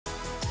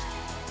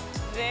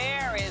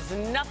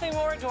There's nothing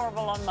more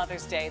adorable on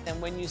Mother's Day than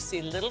when you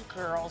see little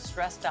girls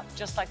dressed up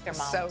just like their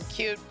moms. So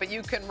cute, but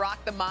you can rock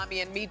the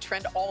mommy and me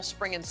trend all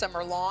spring and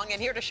summer long. And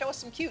here to show us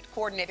some cute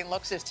coordinating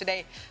looks is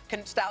today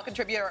style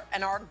contributor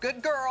and our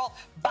good girl,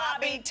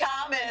 Bobbie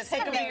Thomas.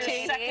 Hey,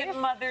 your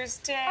second Mother's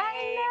Day.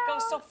 It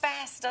goes so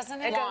fast, doesn't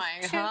it? It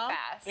goes too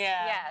fast.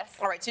 Yeah. Yes.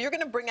 All right, so you're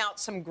going to bring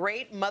out some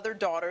great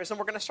mother-daughters, and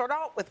we're going to start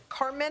out with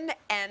Carmen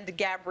and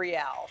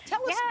Gabrielle.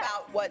 Tell us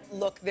about what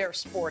look they're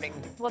sporting.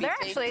 Well, they're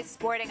actually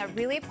sporting a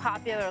really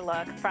popular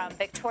look from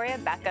Victoria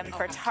Beckham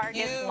for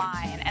Target's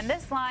line. And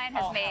this line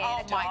has made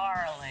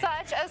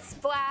such a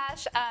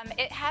splash.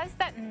 It has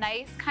that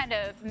nice kind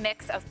of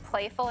mix of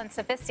playful and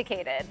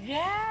sophisticated.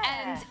 Yeah.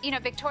 And, you know,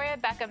 Victoria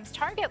Beckham's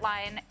Target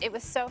line, it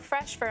was so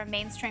fresh for a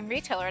mainstream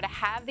retailer to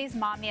have these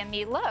mommy and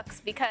me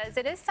looks, because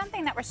it is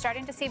something that we're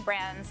starting to see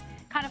brands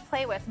kind of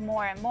play with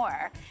more and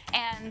more.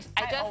 And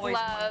I just always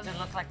love wanted to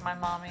look like my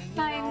mommy.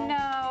 I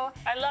know.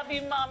 I love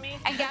you, Mommy.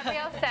 And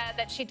Gabrielle said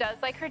that she does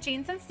like her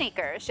jeans and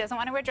sneakers. She doesn't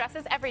want to wear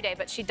dresses every day,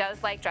 but she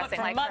does like dressing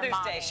like her mommy. For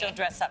Mother's Day, she'll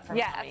dress up for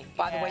Mommy.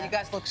 By the way, you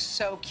guys look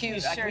so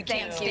cute. We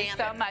can't stand it.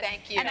 So much.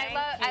 Thank you. And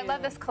I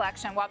love this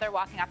collection. While they're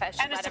walking off, I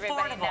should let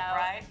everybody know.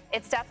 Right?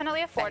 It's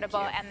definitely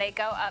affordable, and they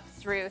go up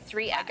through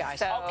 3X.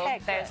 So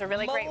there's a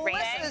really great range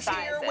of sizes.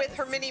 Melissa's here with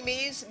her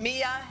mini-me's,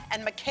 Mia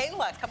and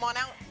Michaela. Come on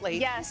out, ladies.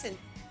 Yes.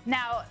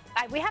 Now,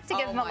 we have to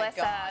give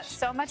Melissa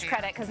so much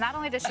credit, because not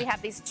only does she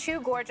have these two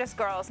gorgeous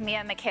girls, Mia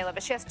and Michaela,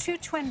 but she has two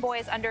twin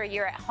boys under a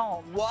year at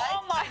home. What?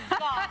 Oh, my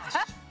gosh.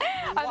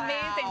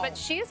 Amazing. But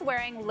she's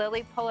wearing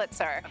Lilly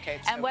Pulitzer.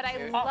 And what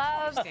I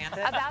love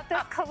about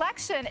this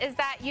collection is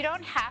that you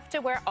don't have to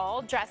wear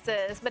all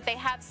dresses, but they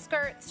have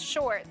skirts,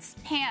 shorts,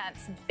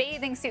 pants,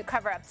 bathing suit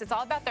cover-ups. It's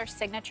all about their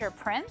signature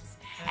prints.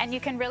 And you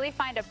can really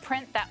find a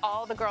print that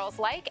all the girls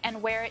like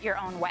and wear it your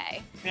own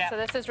way. So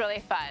this is love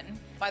fun.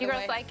 By the you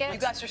girls way, like it? You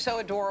guys are so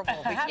adorable.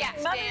 We can't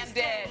stand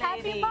it.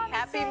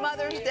 Happy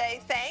Mother's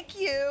Day. Thank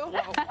you.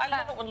 I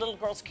love it when little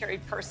girls carry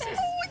purses.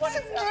 Oh, it's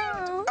so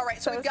cute. All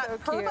right, so we've got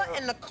Perva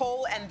and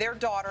Nicole and their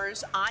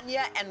daughters,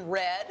 Anya and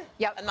Red.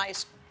 A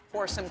nice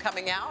foursome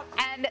coming out.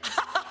 And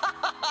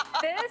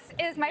this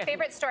is my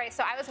favorite story.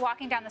 So I was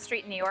walking down the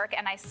street in New York,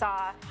 and I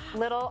saw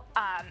little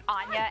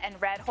Anya and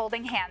Red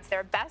holding hands.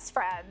 They're best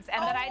friends.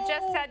 And then I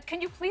just said,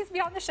 can you please be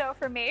on the show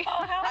for me?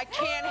 I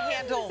can't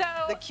handle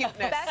the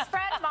cuteness. Best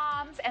friend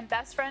moms and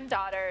best friend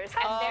daughters.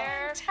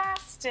 And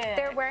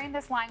they're wearing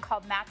this line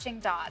called Matching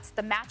Dots.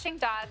 The matching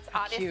dots,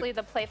 obviously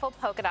the playful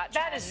polka dot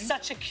trend. That is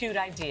such a cute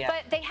idea.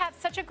 But they have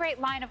such a great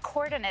line of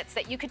coordinates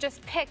that you could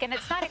just pick, and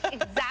it's not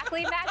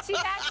exactly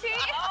matchy-matchy.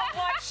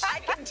 I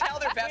can tell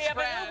they're best friends.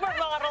 We have an Uber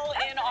model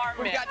in our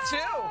midst. We've got two.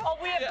 Oh,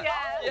 we have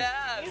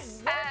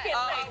Yes.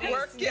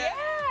 Work it.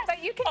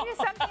 But you can do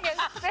something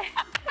as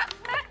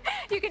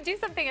you can do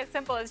something as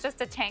simple as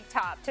just a tank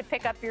top to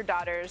pick up your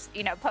daughter's,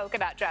 polka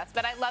dot dress.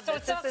 But I love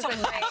this. So it's not so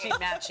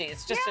matchy-matchy.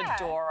 It's just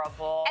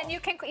adorable. And you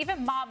can,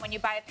 even mom, when you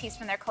buy a piece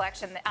from their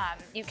collection,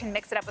 you can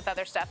mix it up with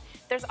other stuff.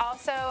 There's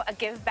also a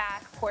give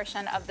back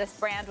portion of this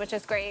brand, which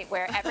is great,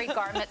 where every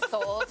garment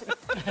sold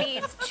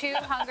feeds 2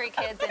 hungry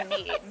kids in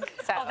need.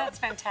 So, that's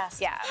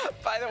fantastic. Yeah.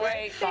 By the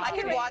way, I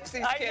can watch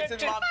these kids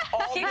and moms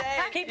all day.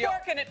 Keep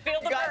working it. Feel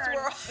the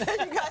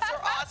burn. You guys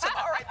are awesome.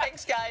 All right,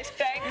 thanks, guys.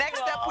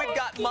 Next up, we've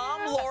got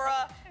Mom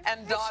Laura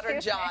and daughter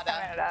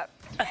Giada.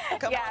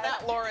 Come on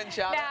out, Laura and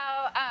Giada.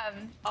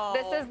 Now,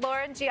 this is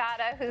Laura and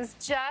Giada, who's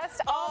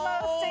just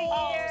almost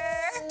a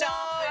year.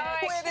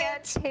 I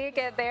can't take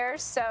it. They're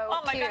so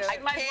cute. Gosh,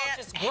 I might as well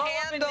just grow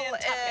handle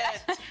up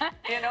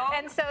it.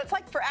 And so it's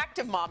like for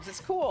active moms. It's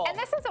cool. And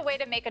this is a way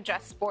to make a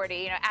dress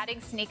sporty.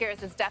 Adding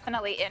sneakers is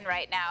definitely in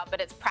right now,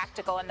 but it's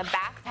practical. And the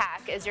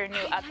backpack is your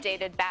new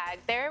updated bag.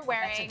 They're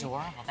wearing. That's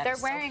adorable. They're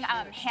wearing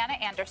Hannah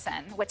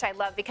Anderson, which I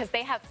love because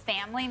they have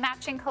family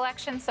matching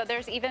collections. So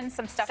there's even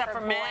some stuff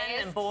for men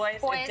and boys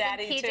and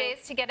daddy and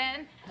PJs to get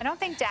in. I don't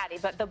think daddy,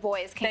 but the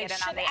boys can get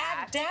in on the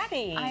act.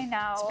 Daddy. I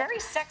know. It's very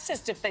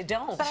sexist if they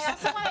don't. But I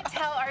also want to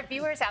tell our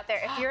viewers out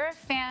there, if you're a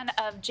fan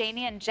of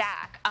Jamie and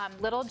Jack,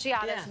 little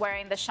Giada's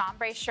wearing the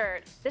chambray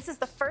shirt. This is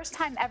the first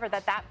time ever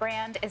that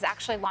brand is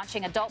actually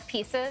launching adult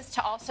pieces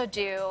to also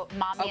do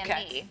mommy and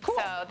me. Cool.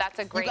 So that's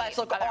a great. You guys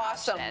look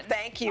awesome. Option.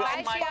 Thank you.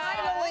 And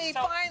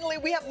finally,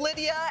 we have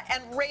Lydia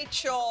and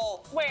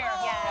Rachel. Where?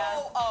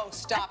 Oh,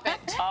 stop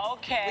it.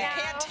 Okay.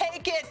 We can't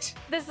take it.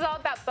 This is all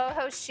about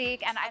boho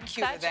chic, and I'm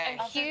such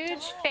a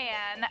huge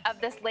fan of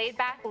this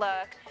laid-back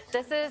look.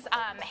 This is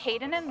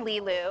Hayden and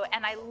Lilu,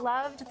 and I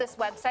loved this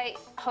website,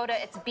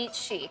 Hoda. It's beach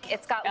chic.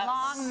 It's got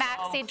long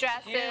maxi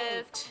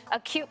dresses, a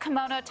cute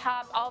kimono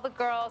top. All the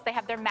girls, they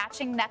have their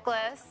matching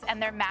necklace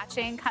and their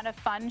matching kind of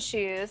fun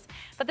shoes.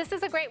 But this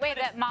is a great way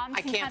that moms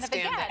can kind of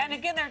And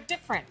again, they're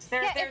different.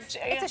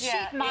 It's a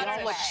chic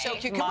modern way. So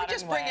cute. Can we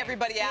just bring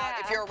everybody out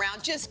if you're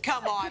around? Just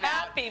come on out.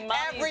 Happy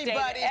Mother's Day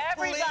to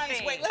everybody.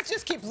 Please. Wait, let's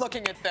just keep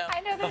looking at them.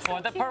 I know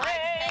before the parade. I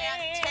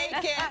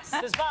can't take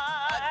it.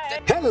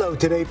 Bye. Hello,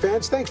 Today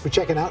fans. Thanks for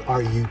checking out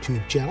our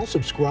YouTube channel.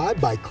 Subscribe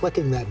by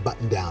clicking that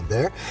button down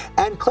there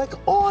and click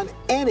on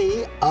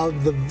any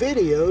of the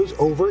videos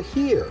over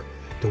here.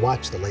 to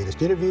watch the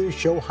latest interviews,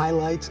 show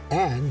highlights,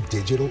 and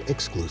digital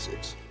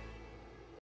exclusives.